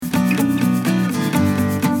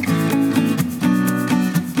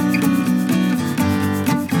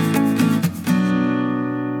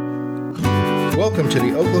to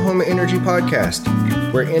the Oklahoma Energy Podcast,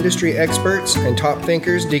 where industry experts and top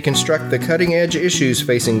thinkers deconstruct the cutting-edge issues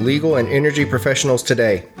facing legal and energy professionals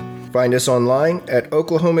today. Find us online at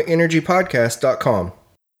oklahomaenergypodcast.com.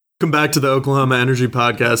 Welcome back to the Oklahoma Energy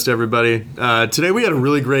Podcast, everybody. Today we had a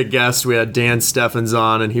really great guest. We had Dan Steffens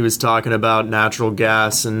on, and he was talking about natural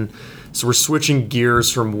gas, and so we're switching gears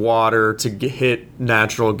from water to hit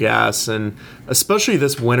natural gas, and especially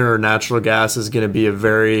this winter, natural gas is going to be a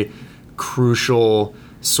very crucial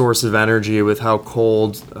source of energy with how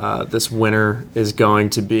cold this winter is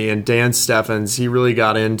going to be. And Dan Steffens, he really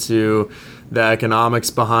got into the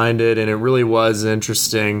economics behind it, and it really was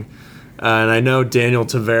interesting. And I know Daniel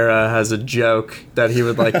Tavera has a joke that he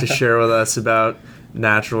would like to share with us about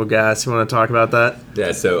natural gas. You want to talk about that?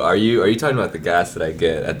 Yeah, so are you talking about the gas that I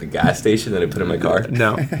get at the gas station that I put in my car?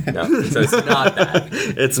 No. No, so it's not that.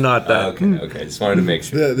 It's not that. Okay, just wanted to make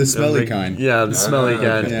sure. The smelly kind. Yeah, the smelly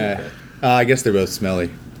kind. Yeah. I guess they're both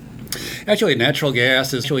smelly. Actually, natural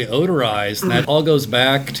gas is actually odorized, and that all goes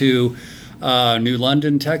back to New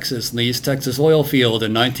London, Texas, in the East Texas oil field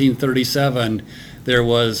in 1937. There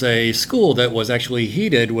was a school that was actually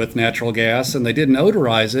heated with natural gas, and they didn't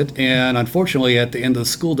odorize it. And unfortunately, at the end of the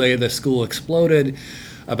school day, the school exploded.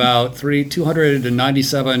 About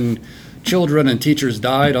 297 children and teachers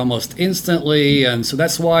died almost instantly. And so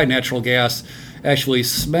that's why natural gas actually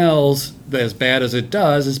smells as bad as it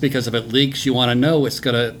does, is because if it leaks, you want to know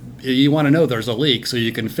there's a leak so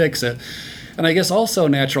you can fix it. And I guess also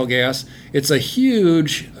natural gas, it's a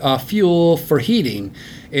huge fuel for heating.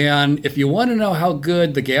 And if you want to know how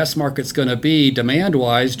good the gas market's going to be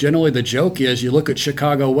demand-wise, generally the joke is you look at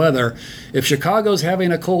Chicago weather. If Chicago's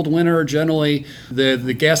having a cold winter, generally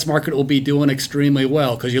the gas market will be doing extremely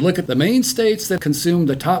well. Because you look at the main states that consume,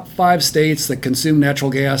 the top 5 states that consume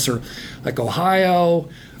natural gas are like Ohio,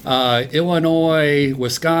 Illinois,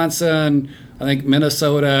 Wisconsin, I think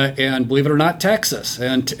Minnesota, and believe it or not, Texas.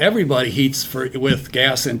 And everybody heats with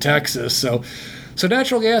gas in Texas. So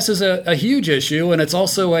natural gas is a huge issue, and it's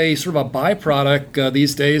also a sort of a byproduct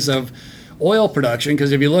these days of oil production.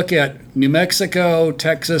 Because if you look at New Mexico,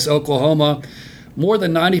 Texas, Oklahoma, more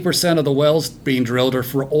than 90% of the wells being drilled are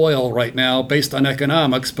for oil right now based on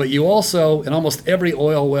economics. But you also, in almost every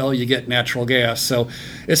oil well, you get natural gas. So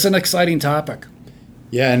it's an exciting topic.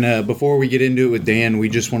 Yeah, and before we get into it with Dan, we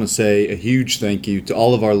just want to say a huge thank you to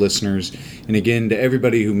all of our listeners, and again to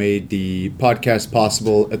everybody who made the podcast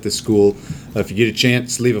possible at the school. If you get a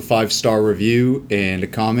chance, leave a 5-star review and a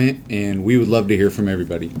comment, and we would love to hear from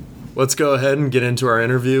everybody. Let's go ahead and get into our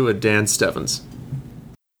interview with Dan Steffens.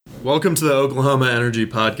 Welcome to the Oklahoma Energy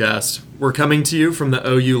Podcast. We're coming to you from the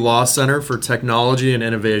OU Law Center for Technology and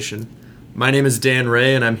Innovation. My name is Dan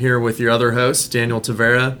Ray, and I'm here with your other hosts, Daniel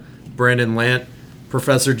Tavera, Brandon Lant,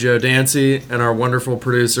 Professor Joe Dancy, and our wonderful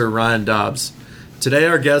producer, Ryan Dobbs. Today,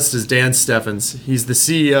 our guest is Dan Steffens. He's the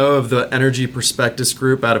CEO of the Energy Prospectus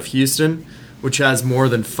Group out of Houston, which has more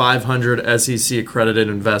than 500 SEC-accredited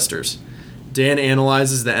investors. Dan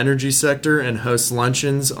analyzes the energy sector and hosts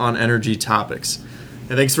luncheons on energy topics.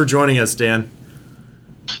 And thanks for joining us, Dan.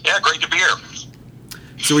 Yeah, great to be here.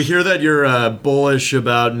 So we hear that you're bullish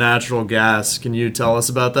about natural gas. Can you tell us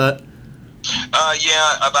about that?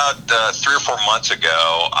 About 3 or 4 months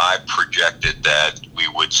ago, I projected that we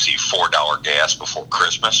would see $4 gas before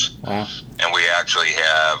Christmas. Wow. And we actually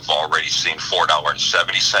have already seen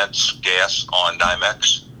 $4.70 gas on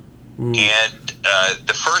NYMEX. Ooh. And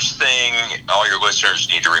the first thing all your listeners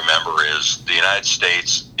need to remember is the United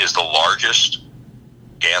States is the largest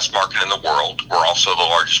gas market in the world. We're also the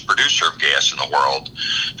largest producer of gas in the world.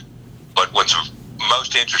 But what's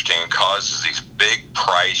most interesting and causes these big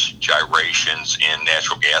price gyrations in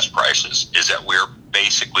natural gas prices is that we're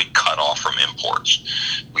basically cut off from imports.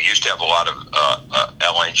 We used to have a lot of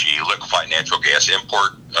LNG, liquefied natural gas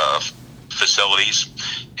import facilities,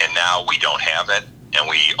 and now we don't have it, and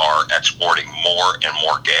we are exporting more and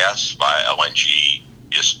more gas via LNG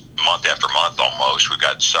just month after month almost. We've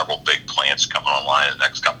got several big plants coming online in the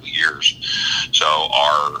next couple of years. So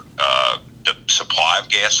our the supply of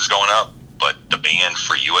gas is going up, but demand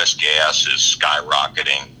for U.S. gas is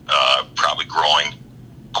skyrocketing, probably growing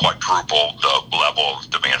quadruple the level of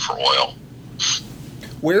demand for oil.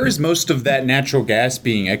 Where is most of that natural gas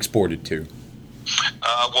being exported to?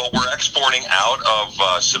 Well, we're exporting out of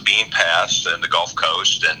Sabine Pass and the Gulf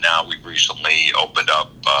Coast, and now we've recently opened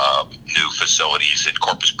up new facilities in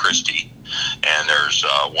Corpus Christi, and there's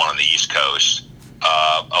one on the East Coast.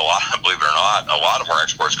 Believe it or not, a lot of our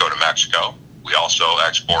exports go to Mexico. We also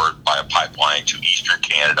export by a pipeline to eastern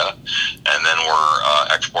Canada, and then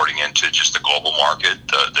we're exporting into just the global market.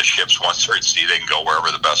 The ships, once they're at sea, they can go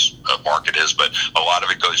wherever the best market is, but a lot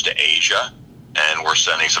of it goes to Asia, and we're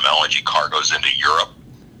sending some LNG cargoes into Europe.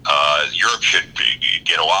 Europe should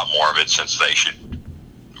get a lot more of it, since they should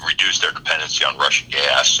reduce their dependency on Russian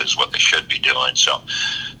gas, is what they should be doing. So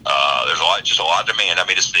there's just a lot of demand. I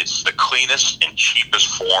mean, it's the cleanest and cheapest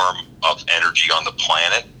form of energy on the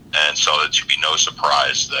planet, and so it should be no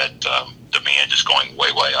surprise that demand is going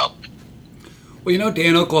way, way up. Well,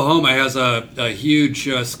 Dan, Oklahoma has a huge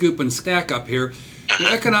scoop and stack up here.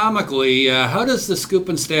 Economically, how does the scoop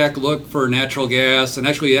and stack look for natural gas, and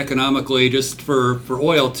actually economically just for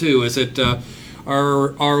oil too? Is it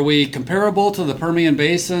are we comparable to the Permian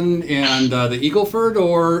Basin and the Eagle Ford,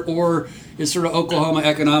 or is sort of Oklahoma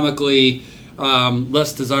economically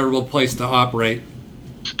less desirable place to operate?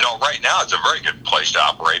 Right now it's a very good place to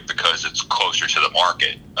operate because it's closer to the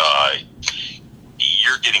market.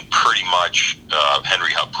 You're getting pretty much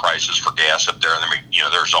Henry Hub prices for gas up there, and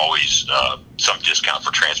there's always some discount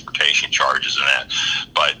for transportation charges and that.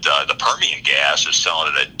 But the Permian gas is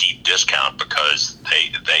selling at a deep discount because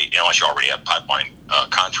they unless you already have pipeline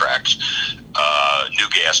contracts, new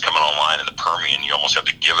gas coming online in the Permian, you almost have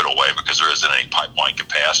to give it away because there isn't any pipeline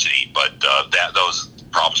capacity. But those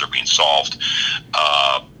problems are being solved.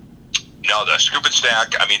 No, the scoop and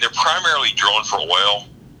stack, I mean, they're primarily drilling for oil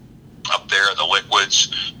up there in the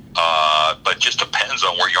liquids, but just depends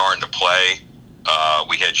on where you are in the play.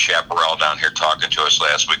 We had Chaparral down here talking to us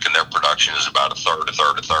last week, and their production is about a third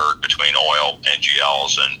between oil,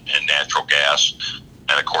 NGLs, and natural gas.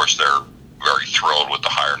 And of course, they're very thrilled with the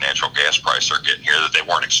higher natural gas price they're getting here that they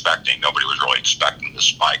weren't expecting. Nobody was really expecting the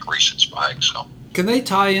recent spike. So, can they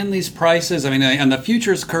tie in these prices? I mean, on the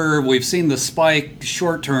futures curve, we've seen the spike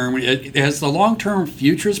short term. Has the long-term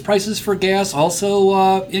futures prices for gas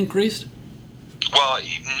also increased? Well,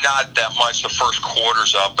 not that much. The first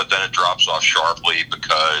quarter's up, but then it drops off sharply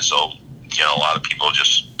because a lot of people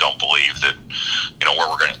just don't believe that where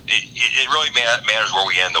we're going to. It really matters where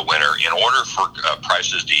we end the winter. In order for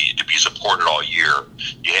prices to be supported all year,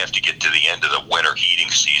 you have to get to the end of the winter heating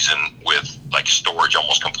season with storage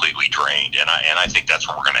almost completely drained, and I think that's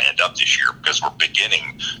where we're going to end up this year because we're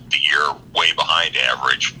beginning the year way behind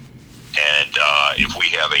average. And if we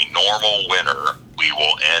have a normal winter, we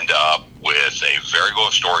will end up with a very low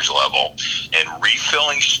storage level, and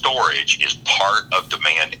refilling storage is part of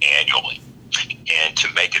demand annually. And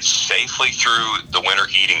to make it safely through the winter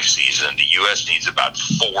heating season, the U.S. needs about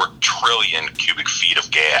 4 trillion cubic feet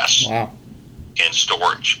of gas in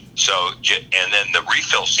storage. So, and then the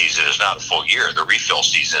refill season is not a full year. The refill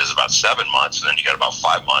season is about 7 months, and then you got about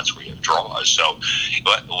 5 months where you have draws. So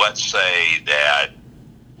let's say that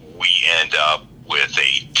we end up with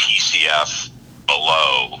a TCF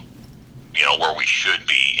below, where we should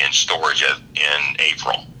be in storage in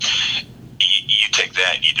April. You take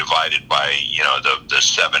that and you divide it by, the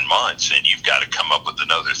 7 months, and you've got to come up with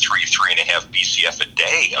another 3.5 BCF a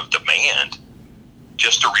day of demand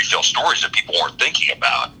just to refill storage that people weren't thinking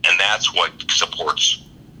about. And that's what supports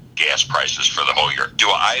gas prices for the whole year.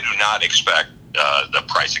 I do not expect the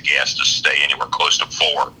price of gas to stay anywhere close to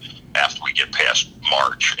 4 after we get past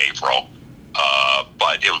March, April.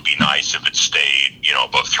 But it would be nice if it stayed,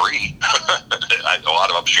 above 3. A lot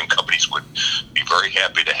of upstream companies would be very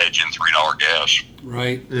happy to hedge in $3 gas.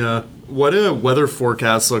 Right. Yeah. What do weather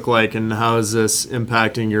forecasts look like, and how is this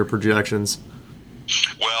impacting your projections?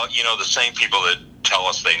 Well, the same people that tell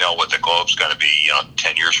us they know what the globe's going to be,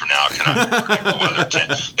 10 years from now cannot predict the weather.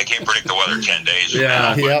 They can't predict the weather 10 days from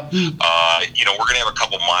now. But, we're going to have a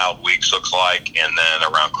couple mild weeks, looks like, and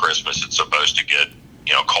then around Christmas it's supposed to get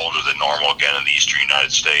colder than normal again in the eastern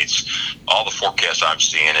United States. All the forecasts I'm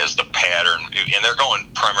seeing is the pattern, and they're going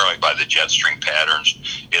primarily by the jet stream patterns.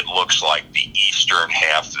 It looks like the eastern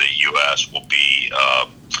half of the U.S. will be,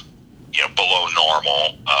 below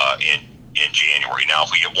normal in January. Now,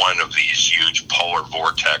 if we get one of these huge polar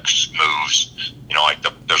vortex moves,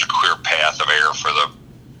 there's a clear path of air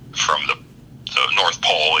from the North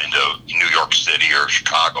Pole into New York City or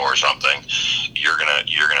Chicago or something, you're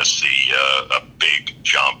gonna see a big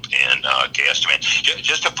jump in gas demand.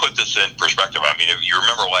 Just to put this in perspective, I mean, if you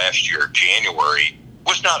remember last year, January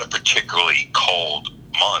was not a particularly cold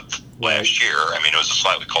month last year. I mean, it was a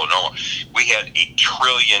slightly cold normal. We had 1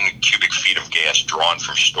 trillion cubic feet of gas drawn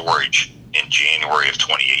from storage in January of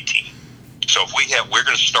 2018. So if we're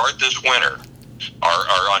going to start this winter.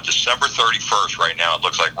 On December 31st, right now, it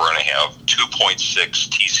looks like we're going to have 2.6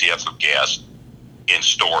 TCF of gas in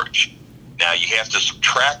storage. Now, you have to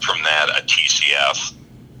subtract from that a TCF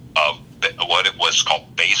of what it was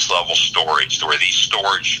called base level storage, where these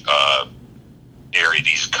storage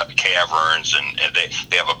these caverns, and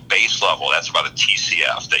they have a base level. That's about a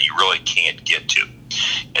TCF that you really can't get to.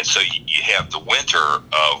 And so you have the winter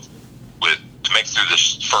with to make it through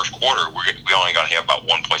this first quarter, we only got to have about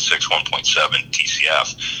 1.6, 1.7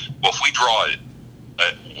 TCF. Well, if we draw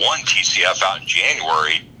 1 TCF out in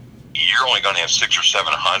January, you're only going to have 600 or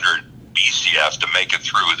 700 BCF to make it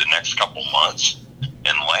through the next couple months.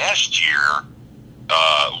 And last year,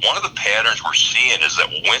 one of the patterns we're seeing is that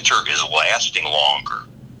winter is lasting longer.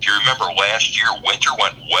 If you remember last year, winter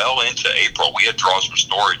went well into April. We had draws from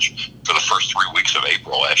storage for the first 3 weeks of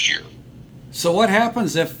April last year. So what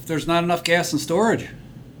happens if there's not enough gas in storage?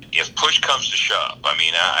 If push comes to shove, I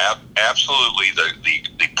mean, absolutely,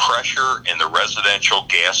 the pressure in the residential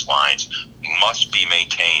gas lines must be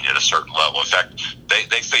maintained at a certain level. In fact,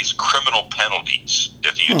 they face criminal penalties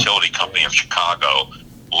if the utility company of Chicago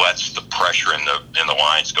lets the pressure in the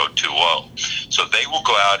lines go too low. So they will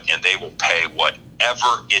go out and they will pay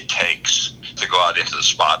whatever it takes to go out into the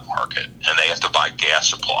spot market, and they have to buy gas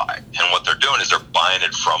supply. And what they're doing is they're buying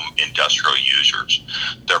it from industrial users.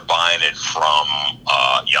 They're buying it from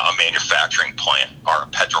a manufacturing plant or a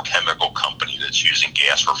petrochemical company that's using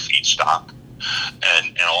gas for feedstock.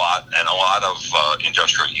 And a lot of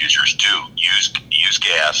industrial users do use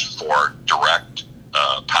gas for direct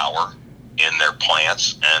power in their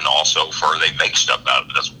plants, and also for they make stuff out of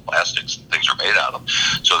it. That's what plastics and things are made out of.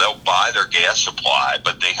 So they'll buy their gas supply,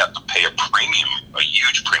 but they have to pay a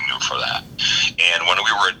huge premium for that. And when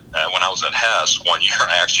I was at Hess one year,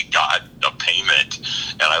 I actually got a payment,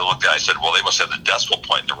 and I said, well, they must have the decimal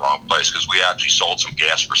point in the wrong place, because we actually sold some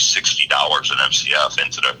gas for $60 an MCF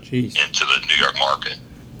into the New York market.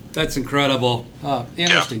 That's incredible.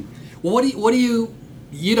 Interesting. Yeah. Well, what do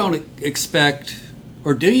you don't expect?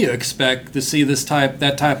 Or do you expect to see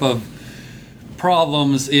that type of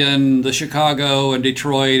problems in the Chicago and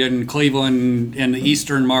Detroit and Cleveland and the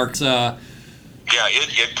eastern markets? Yeah,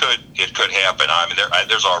 it could happen. I mean,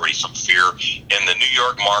 there's already some fear in the New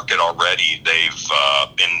York market already. They've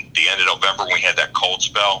in the end of November when we had that cold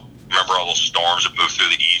spell. Remember all those storms that moved through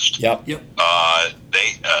the east? Yep.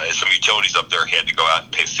 Some utilities up there had to go out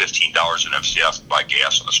and pay $15 an MCF to buy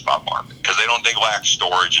gas on the spot market, because they lack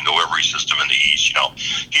storage and delivery system in the east.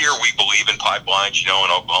 Here we believe in pipelines. In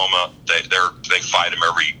Oklahoma they fight them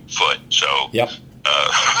every foot. So yep.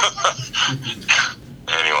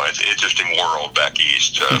 Anyway, it's an interesting world back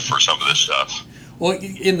east for some of this stuff. Well,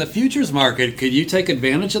 in the futures market, could you take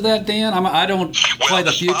advantage of that, Dan? I don't play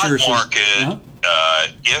the futures. Spot market,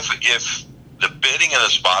 if the bidding in the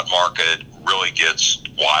spot market really gets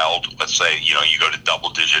wild, let's say, you go to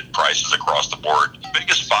double-digit prices across the board, the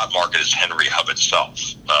biggest spot market is Henry Hub itself.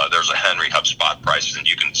 There's a Henry Hub spot prices, and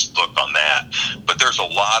you can look on that. But there's a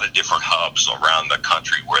lot of different hubs around the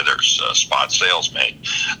country where there's spot sales made.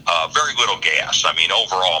 Very little gas. I mean,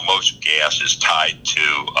 overall, most gas is tied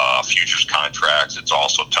to futures contracts. It's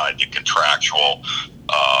also tied to contractual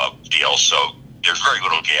deals. So there's very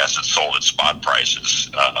little gas that's sold at spot prices.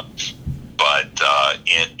 But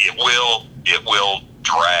it will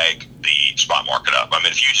drag the spot market up. I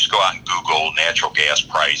mean, if you just go out and Google natural gas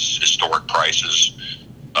price, historic prices,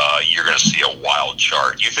 you're going to see a wild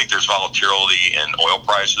chart. You think there's volatility in oil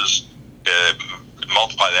prices?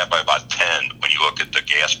 Multiply that by about 10 when you look at the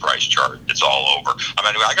gas price chart. It's all over. I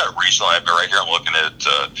mean, I got it recently. I've been right here. I'm looking at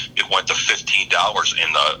it went to $15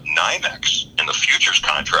 in the NYMEX, in the futures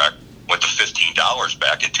contract, went to $15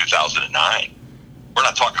 back in 2009. We're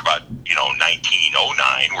not talking about,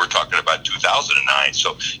 1909. We're talking about 2009.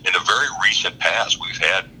 So in the very recent past, we've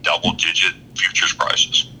had double-digit futures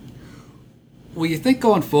prices. Well, you think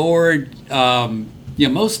going forward,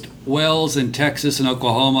 most wells in Texas and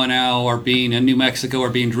Oklahoma now and New Mexico are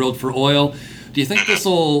being drilled for oil. Do you think this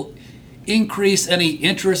will increase any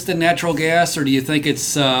interest in natural gas, or do you think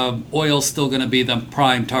it's oil still going to be the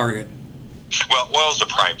prime target? Well, oil's the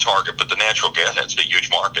prime target, but the natural gas, that's a huge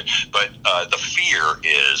market. But the fear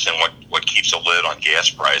is, and what keeps a lid on gas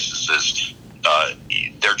prices is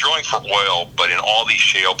they're drilling for oil, but in all these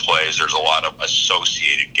shale plays, there's a lot of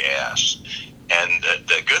associated gas. And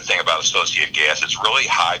the good thing about associated gas, it's really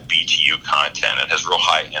high BTU content. It has real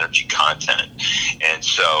high energy content. And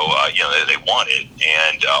so, they want it.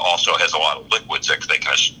 And also has a lot of liquids that they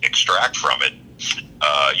can extract from it.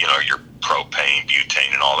 Your propane,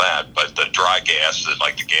 butane, and all that. But the dry gas,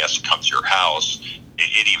 like the gas that comes to your house,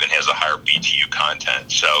 it even has a higher BTU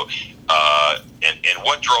content. So, and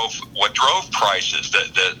what drove prices?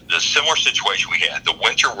 The similar situation we had, the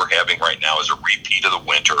winter we're having right now is a repeat of the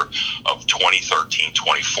winter of 2013,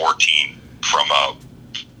 2014 from a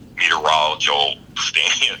meteorological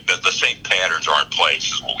standard. The same patterns are in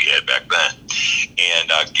place as what we had back then.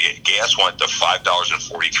 And gas went to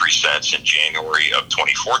 $5.43 in January of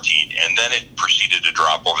 2014, and then it proceeded to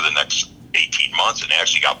drop over the next 18 months and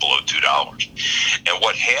actually got below $2. And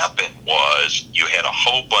what happened was you had a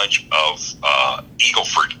whole bunch of Eagle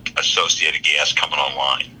Ford associated gas coming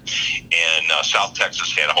online. And South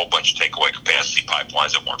Texas had a whole bunch of takeaway capacity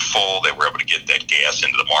pipelines that weren't full. They were able to get that gas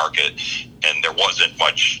into the market, and there wasn't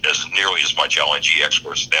nearly as much LNG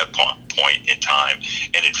exports at that point in time.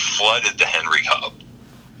 And it flooded the Henry Hub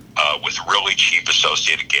with really cheap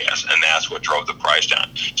associated gas, and that's what drove the price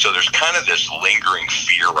down. So there's kind of this lingering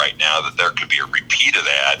fear right now that there could be a repeat of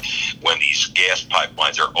that when these gas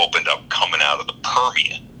pipelines are opened up coming out of the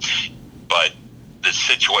Permian. But the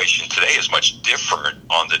situation today is much different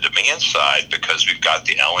on the demand side because we've got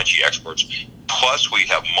the LNG exports, plus we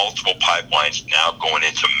have multiple pipelines now going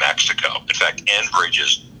into Mexico. In fact, Enbridge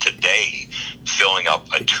is today filling up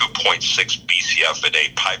a 2.6 BCF a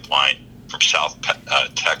day pipeline from South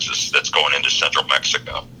Texas that's going into central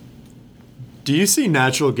Mexico. Do you see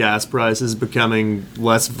natural gas prices becoming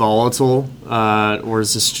less volatile, or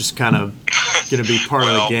is this just kind of going to be part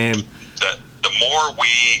of the game? The more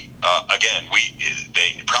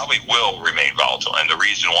they probably will remain volatile, and the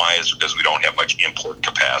reason why is because we don't have much import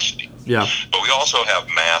capacity. Yeah. But we also have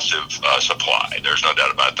massive supply. There's no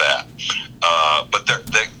doubt about that. But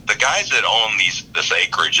the guys that own this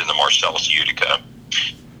acreage in the Marcellus Utica,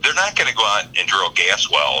 they're not going to go out and drill gas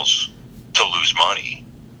wells to lose money.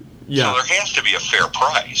 Yeah. So there has to be a fair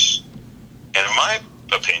price. And in my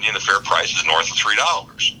opinion, the fair price is north of $3.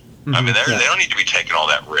 Mm-hmm. I mean, they don't need to be taking all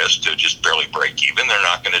that risk to just barely break even. They're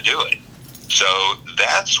not going to do it. So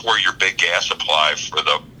that's where your big gas supply for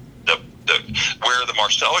where the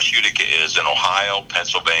Marcellus Utica is in Ohio,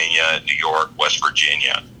 Pennsylvania, New York, West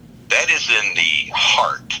Virginia. That is in the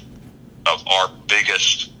heart of our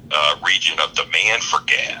biggest region of demand for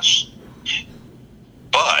gas.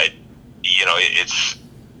 But,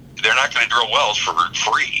 they're not going to drill wells for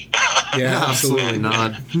free. Yeah, absolutely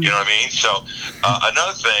not. You know what I mean? So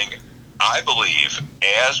another thing, I believe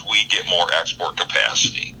as we get more export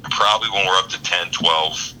capacity, probably when we're up to 10,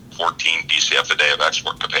 12, 14 BCF a day of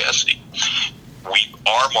export capacity,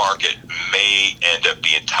 our market may end up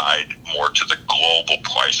being tied more to the global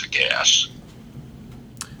price of gas.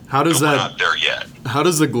 How does we're not there yet. How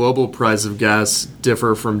does the global price of gas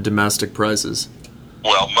differ from domestic prices?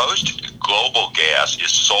 Well, most global gas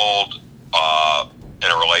is sold in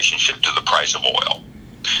a relationship to the price of oil.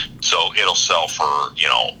 So it'll sell for,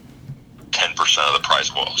 10% of the price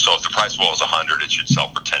of oil. So if the price of oil is 100, it should sell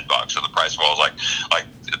for $10. If the price of oil is like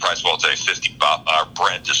the price of oil today,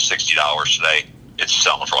 Brent is $60 today, it's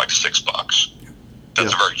selling for like $6.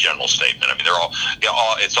 That's a very general statement. I mean,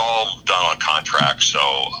 it's all done on contracts, so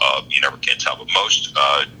you never can tell. But most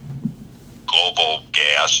global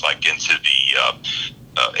gas, like into the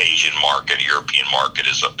Asian market, European market,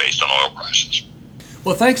 is based on oil prices.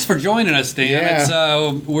 Well, thanks for joining us, Dan.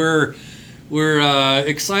 Yeah. We're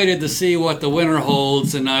excited to see what the winter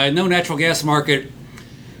holds, and I know natural gas market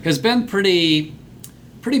has been pretty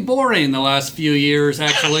boring the last few years,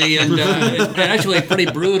 actually, and it's been actually pretty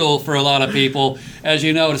brutal for a lot of people, as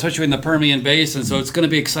you know, especially in the Permian Basin. So it's going to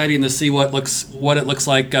be exciting to see what it looks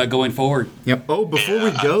like going forward. Yep. Oh, before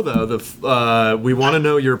we go though, we want to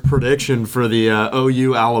know your prediction for the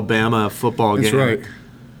OU Alabama football game. That's right.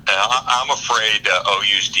 I'm afraid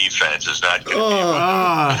OU's defense is not going to be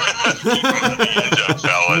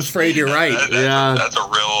I'm afraid you're right. That's a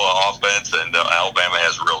real offense, and Alabama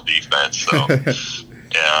has a real defense. So,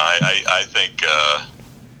 I think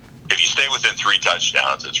if you stay within 3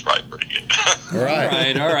 touchdowns, it's probably pretty good.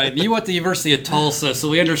 All right. You went to the University of Tulsa, so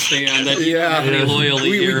we understand that you don't have any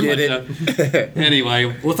loyalty here. We get it.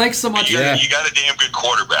 Anyway, well, thanks so much. You got a damn good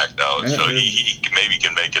quarterback, though, so he maybe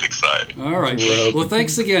can make it exciting. All right. Well,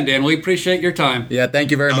 thanks again, Dan. We appreciate your time. Yeah,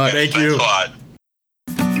 thank you very much. Thank you. Thanks a lot.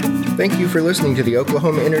 Thank you for listening to the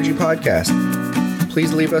Oklahoma Energy Podcast.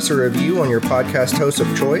 Please leave us a review on your podcast host of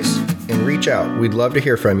choice and reach out. We'd love to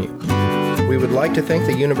hear from you. We would like to thank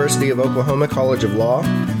the University of Oklahoma College of Law,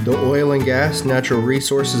 the Oil and Gas, Natural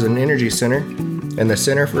Resources and Energy Center, and the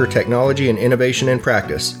Center for Technology and Innovation in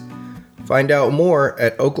Practice. Find out more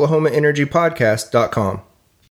at oklahomaenergypodcast.com.